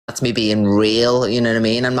that's me being real, you know what I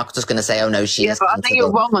mean? I'm not just going to say, oh no, she is. But I think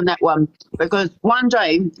you're wrong on that one, because one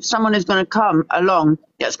day someone is going to come along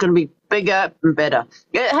that's going to be bigger and better.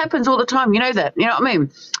 It happens all the time, you know that. You know what I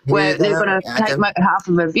mean? Where they're going to take half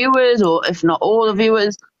of the viewers, or if not all the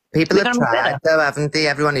viewers. People have tried, though, haven't they?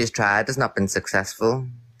 Everyone who's tried has not been successful.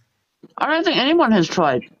 I don't think anyone has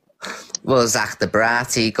tried. Well, Zach the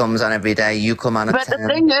Brat, he comes on every day. You come on at 10. But the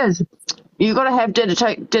thing is, you've got to have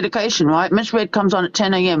dedication, right? Miss Red comes on at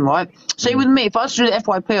 10 a.m., right? See, with me, if I was to do the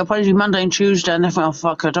FYP, I'll probably do Monday and Tuesday, and then I think, oh,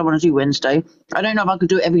 fuck, I don't want to do Wednesday. I don't know if I could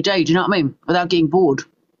do it every day, do you know what I mean? Without getting bored.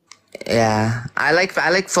 Yeah, I like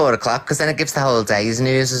 4 o'clock, because then it gives the whole day's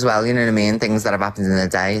news as well, you know what I mean? Things that have happened in the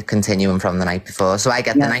day, continuing from the night before. So I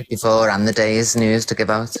get the night before and the day's news to give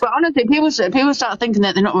out. But honestly, people start thinking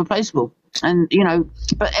that they're not replaceable. And, you know,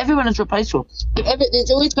 but everyone is replaceable. There's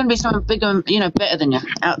always going to be someone bigger, you know, better than you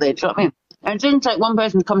out there, do you know what I mean? And it didn't take one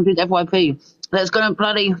person to come through the FYP that's going to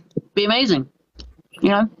bloody be amazing, you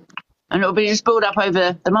know? And it'll be just build up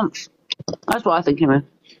over the months. That's what I think, you know.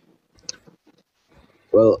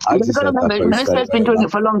 Well, I just got to remember, Minister's been doing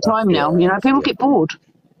it for a long time now. You know, people get bored.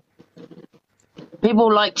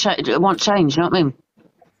 People like want change. You know what I mean?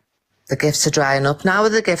 The gifts are drying up now. Are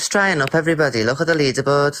the gifts drying up? Everybody, look at the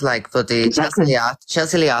leaderboard. Like, buddy, exactly.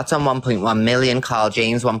 Chelsea Liat on 1.1 million. Carl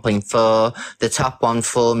James 1.4. The top one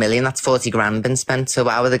 4 million. That's 40 grand been spent. So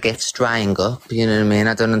how are the gifts drying up? You know what I mean?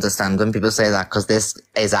 I don't understand when people say that, because this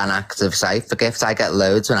is an active site for gifts. I get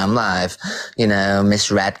loads when I'm live. You know,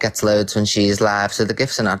 Miss Red gets loads when she's live. So the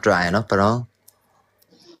gifts are not drying up at all.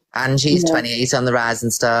 Angie's 28 on the Rising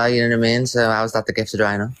Star. You know what I mean? So how's that the gifts are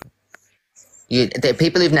drying up? The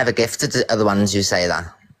people who've never gifted are the ones who say that.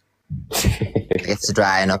 Gifts are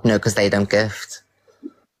drying up. No, because they don't gift.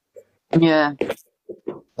 Yeah.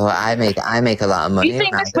 Well, I make a lot of money. You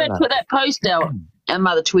think Miss Red put that post out and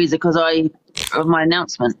Mother Tweezer because of my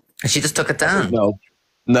announcement? She just took it down.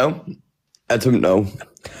 No, I don't know.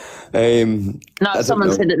 No,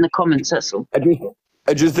 someone said it in the comments. That's all.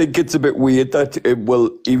 I just think it's a bit weird that,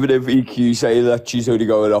 even if EQ say that she's only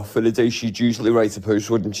going off for the day, she'd usually write a post,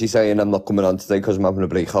 wouldn't she, saying, I'm not coming on today because I'm having a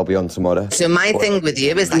break, I'll be on tomorrow. So my thing with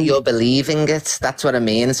you is that you're believing it. That's what I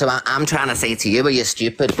mean. So I'm trying to say to you, are you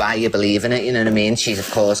stupid? Why are you believing it? You know what I mean? She's, of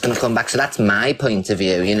course, going to come back. So that's my point of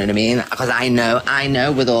view, you know what I mean? Because I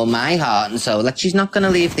know with all my heart and soul that she's not going to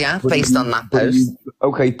leave the app based on that post.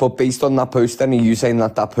 Okay, but based on that post, then, are you saying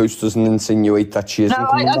that post doesn't insinuate that she isn't? No,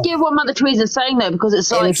 I get what Mother Tweezer's saying, though, because it's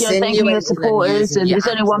like, you know, thanking your supporters, and there's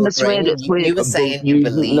only one Miss Red. It's weird. You were saying you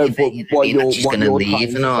believe it, you know, that she's going to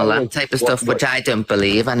leave and all that type of stuff, which I don't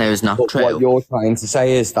believe. I know is not true. What you're trying to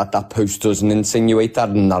say is that post doesn't insinuate that,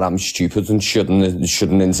 and that I'm stupid and shouldn't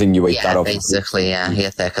insinuate that. Yeah, basically, yeah, you're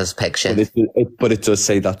thick as pig shit. But it does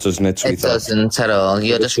say that, doesn't it, sweetheart? It doesn't at all.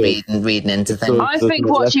 You're just reading into things. I think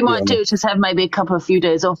what she might do is just have maybe a few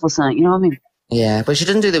days off or something, you know what I mean? Yeah, but she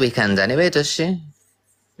doesn't do the weekend anyway, does she?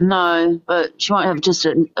 No, but she might have just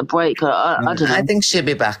a break. I don't know. I think she'll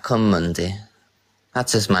be back come Monday.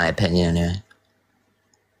 That's just my opinion, anyway.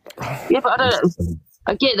 Yeah, but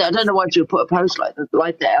I get that. I don't know why she would put a post like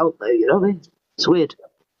that out there, you know what I mean? It's weird.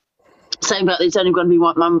 Saying about there's only going to be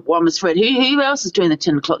one Miss Red. Who else is doing the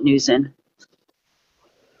 10 o'clock news then?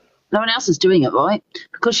 No one else is doing it, right?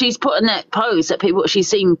 Because she's putting that post that she's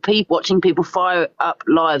seen watching people fire up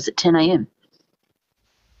lives at 10 a.m.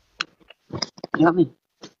 You know what I mean?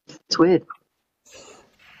 It's weird.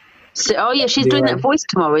 So, oh, yeah, she's doing that voice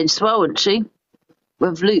tomorrow as well, isn't she?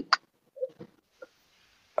 With Luke.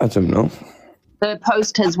 I don't know. The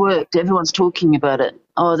post has worked. Everyone's talking about it.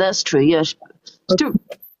 Oh, that's true. Yeah, yeah,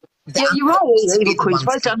 you're right. Evil Queen.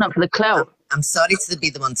 She's done that for the clout. I'm sorry to be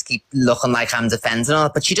the one to keep looking like I'm defending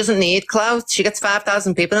her, but she doesn't need clout. She gets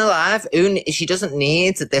 5,000 people in her live. She doesn't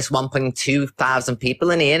need this 1.2 thousand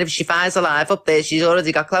people in here. If she fires a live up there, she's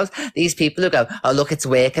already got clout. These people who go, oh, look, it's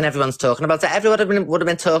working, everyone's talking about it. Everyone would have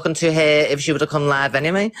been talking to her if she would have come live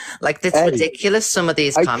anyway. Like, it's ridiculous, some of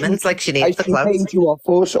these comments. Like, she needs the clout. You off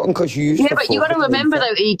for something because you used but you got to remember,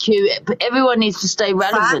 though, EQ, everyone needs to stay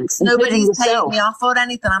relevant. Nobody's paying me off or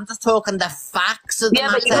anything. I'm just talking the facts of the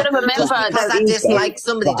matter. But you got to remember I dislike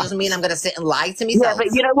somebody doesn't mean I'm going to sit and lie to myself. Yeah, but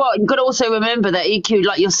you know what? You've got to also remember that EQ,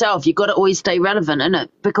 like yourself, you've got to always stay relevant, innit?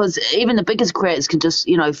 Because even the biggest creators can just,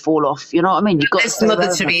 you know, fall off. You know what I mean? You've got this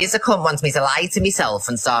Mother Teresa wants me to lie to myself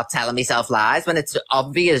and start telling myself lies when it's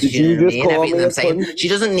obvious. You know what I mean? Everything I'm saying. She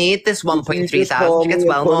doesn't need this 1.3 thousand. She gets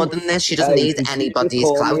well more than this. She doesn't need anybody's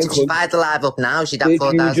clout. If she fired the live up now, she'd have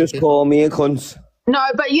 4,000 you just call me a cunt? No,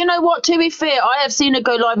 but you know what? To be fair, I have seen her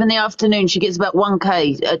go live in the afternoon. She gets about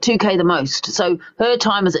 1K, 2K the most. So her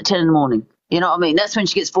time is at 10 in the morning. You know what I mean? That's when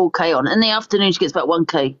she gets 4K on. In the afternoon, she gets about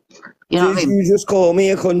 1K. You know what I mean? You just call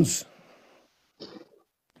me a cunt.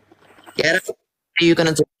 Yeah, what are you going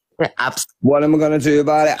to do? What am I going to do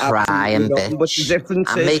about it? Crying, But the bitch. difference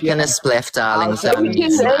I'm is, making a spliff, darling. So tell He you,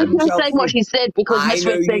 was saying Chelsea, what she said because I Miss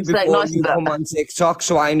know Red you said something before nice you about come her. on TikTok,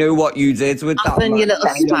 so I know what you did with that Nothing, man. you little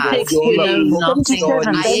I know spaz. your You little know, fucking 77, story,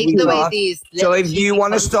 I hate the way sweetheart. these So little if you cheeky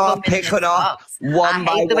want to cunts start come in picking this up box. one I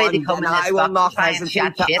by hate the way they one, come then in this I will box not and try and hesitate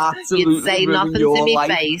chat to shit. You'd absolutely say ruin nothing your to me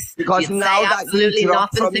life. face. Because You'd now say that you absolutely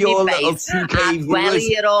drop nothing from to your me little face. 2K I'd welly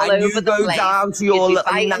viewers it all and you over the go place. down to You'd your be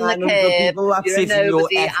little fighting the 900 curb. people that You're a sit in your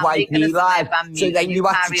nobody. I'm making a FYP live, slip. I'm so then muting you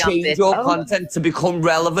have to carry on, change bitch. your content to become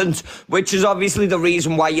relevant, which is obviously the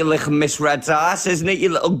reason why you're licking Miss Red's ass, isn't it, you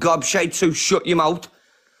little gobshite? So shut your mouth.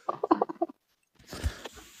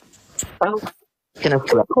 Oh, Making a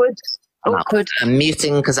slip. awkward. I'm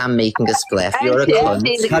muting because I'm making a spliff. You're a Angie,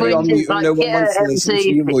 cunt. the Carry on cringe is muting, like, no one wants to listen to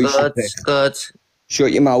your voice. Good, good.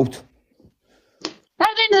 Shut your mouth. At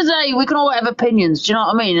the end of the day, we can all have opinions. Do you know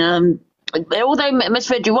what I mean? Although Miss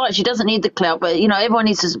Red, you're right, she doesn't need the clout, but you know, everyone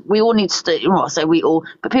needs to. We all need to stay. Well, I say we all,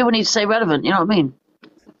 but people need to stay relevant. You know what I mean?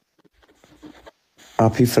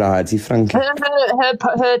 Happy Friday, Frankie.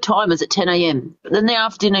 Her time is at 10 a.m. But in the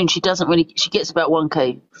afternoon, she doesn't really. She gets about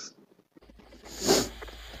 1K.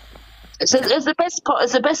 So it's the best spot.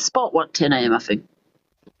 It's the best spot. What 10 a.m. I think.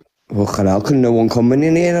 Well, hell, can no one coming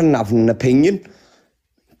in here and have an opinion?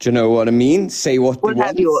 Do you know what I mean? Say what We'll they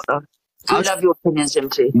have want. your. We'll have your opinions,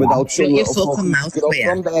 MT. Without some Shut your little fucking fucking mouth, scrub queer.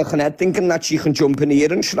 from Birkenhead thinking that she can jump in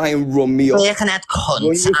here and try and run me up. Birkenhead Run cunt.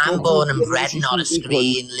 your I'm fucking born and shit, bred, you not a cheeky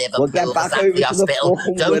screen. cunt. Well, get Liverpool, back Zachary over to the Hospital.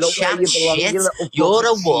 fucking Don't widow where chat you belong, shit. you little You're a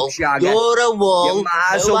fucking wool. cheap shagger. You're a wool. Your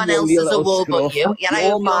ma's No a one wool, else you is a little wool but scruff. you. Yeah, I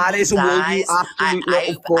Your hope your ma mum is a wool, you dies. absolute I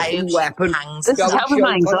little hope fucking she weapon. hangs. This is Go how we choke my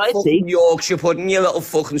on anxiety. fucking Yorkshire pudding, you little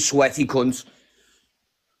fucking sweaty cunt.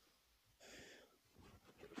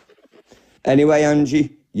 Anyway,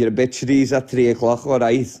 Angie, you're a bitch of these at 3 o'clock,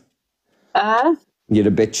 alright? You're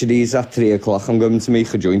a bitch of these at 3 o'clock. I'm going to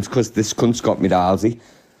make a joint because this cunt's got me drowsy.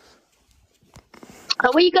 Oh,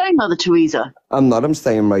 where are you going, Mother Teresa? I'm not, I'm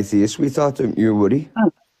staying right here, sweetheart, don't you worry.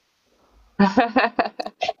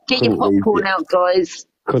 Get your popcorn out, guys.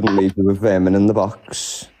 Couldn't leave you with vermin in the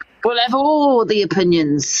box. We'll have all the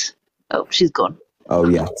opinions. Oh, she's gone. Oh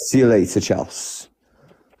yeah, see you later, Chels.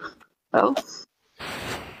 Oh.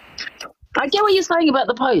 I get what you're saying about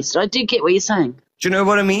the post. I do get what you're saying. Do you know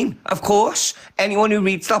what I mean? Of course. Anyone who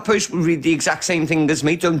reads that post will read the exact same thing as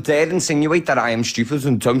me. Don't dare insinuate that I am stupid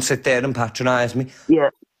and don't sit there and patronise me.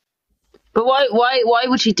 Yeah. But why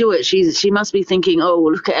would she do it? She must be thinking, oh,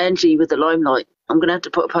 look at Angie with the limelight. I'm going to have to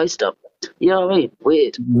put a post up. You know what I mean?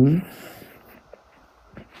 Weird. Mm-hmm.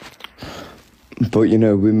 But, you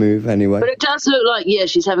know, we move anyway. But it does look like, yeah,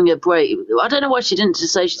 she's having a break. I don't know why she didn't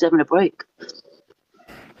just say she's having a break.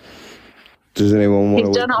 Does anyone want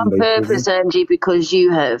She's to... done it on purpose, Angie, because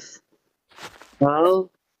you have.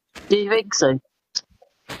 Well, do you think so?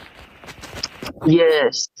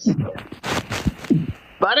 Yes.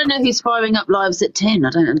 But I don't know who's firing up lives at 10. I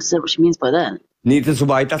don't understand what she means by that. Neither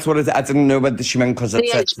do I. That's what I didn't know whether she meant because I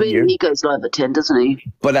said to you. He goes live at 10, doesn't he?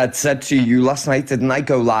 But I'd said to you last night, didn't I,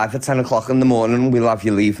 go live at 10 o'clock in the morning, we'll have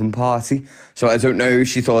your leaving party. So I don't know if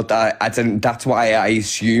she thought that, I didn't, that's why I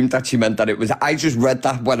assumed that she meant that it was, I just read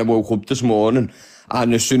that when I woke up this morning,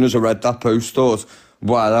 and as soon as I read that post, thought,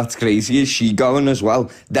 wow, that's crazy, is she going as well?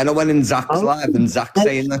 Then I went in Zach's live, and Zach's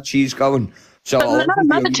saying that she's going. So but no,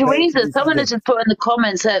 Mother Teresa, someone has just put in the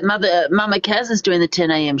comments that Mama Kaz is doing the 10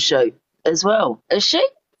 a.m. show as well. Is she?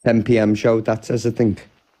 10 p.m. show, that says, I think.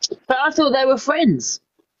 But I thought they were friends.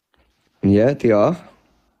 Yeah, they are.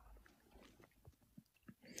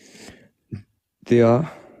 They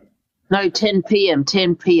are. No, 10 p.m.,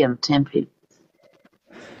 10 p.m., 10 p.m.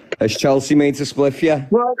 Has Chelsea made a spliff, yeah?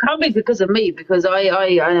 Well, it can't be because of me, because I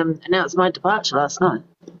announced my departure last night.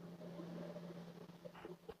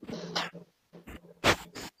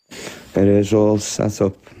 It is all set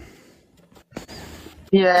up.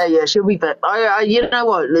 Yeah, she'll be back. You know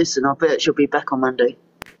what? Listen, I bet she'll be back on Monday.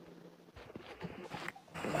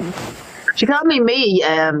 She can't meet me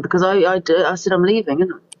because I said I'm leaving,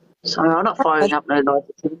 isn't I? So I'm not firing up no live.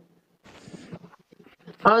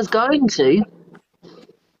 I was going to.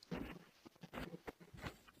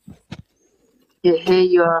 Yeah, here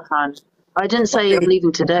you are, hon. I didn't say I'm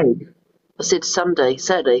leaving today. I said Saturday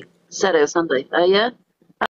or Sunday. Yeah?